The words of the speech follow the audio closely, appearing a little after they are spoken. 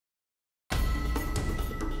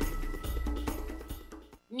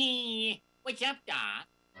Nee, what's up, Doc?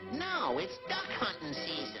 No, it's duck hunting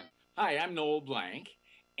season. Hi, I'm Noel Blanc,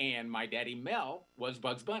 and my daddy Mel was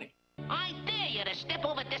Bugs Bunny, I dare you to step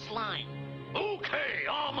over this line. Okay,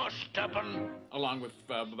 I'm a steppin'. along with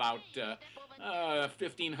about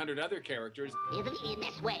 1,500 other characters In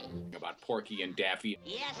this way. about Porky and Daffy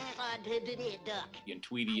Yes, duck. and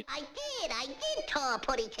Tweety, I did, tall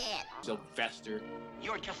putty cat. Sylvester,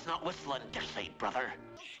 You're just not whistling Dixie, brother.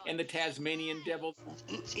 and the Tasmanian Devil,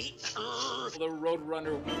 the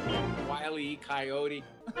Roadrunner, Wile E. Coyote.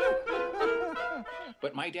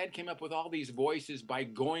 But my dad came up with all these voices by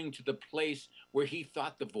going to the place where he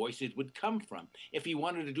thought the voices would come from. If he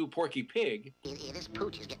wanted to do Porky Pig, This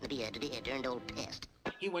pooch is getting to be a darned old pest.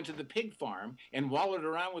 he went to the pig farm and wallowed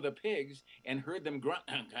around with the pigs and heard them grunt.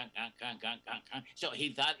 So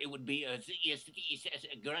he thought it would be a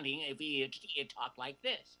grunting if he talked like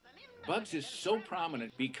this. Bugs is so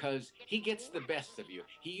prominent because he gets the best of you.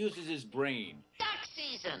 He uses his brain. Duck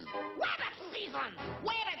season! Rabbit season!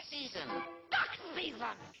 Rabbit season! Duck season!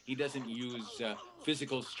 He doesn't use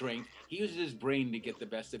physical strength. He uses his brain to get the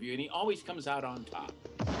best of you, and he always comes out on top.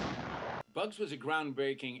 Bugs was a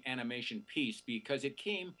groundbreaking animation piece because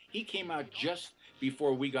he came out just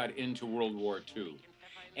before we got into World War II.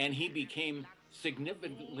 And he became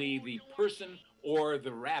significantly the person or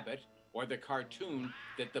the rabbit or the cartoon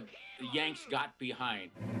that the Yanks got behind.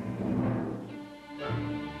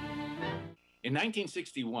 In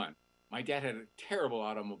 1961, my dad had a terrible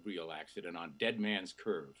automobile accident on Dead Man's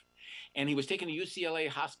Curve. And he was taken to UCLA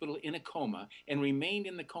hospital in a coma and remained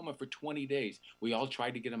in the coma for 20 days. We all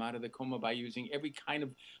tried to get him out of the coma by using every kind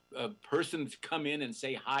of person to come in and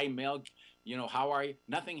say, "Hi, Mel, how are you?"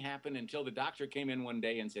 Nothing happened until the doctor came in one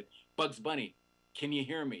day and said, "Bugs Bunny, can you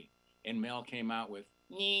hear me?" And Mel came out with,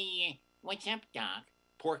 "Yeah, what's up, Doc?"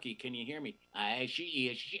 "Porky, can you hear me?" "I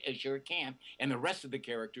sure can." And the rest of the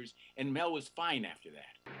characters, and Mel was fine after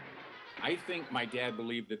that. I think my dad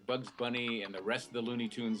believed that Bugs Bunny and the rest of the Looney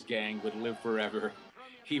Tunes gang would live forever.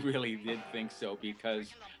 He really did think so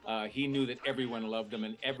because he knew that everyone loved them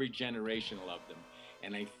and every generation loved them.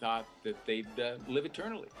 And I thought that they'd live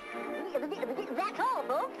eternally. That's all,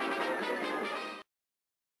 folks.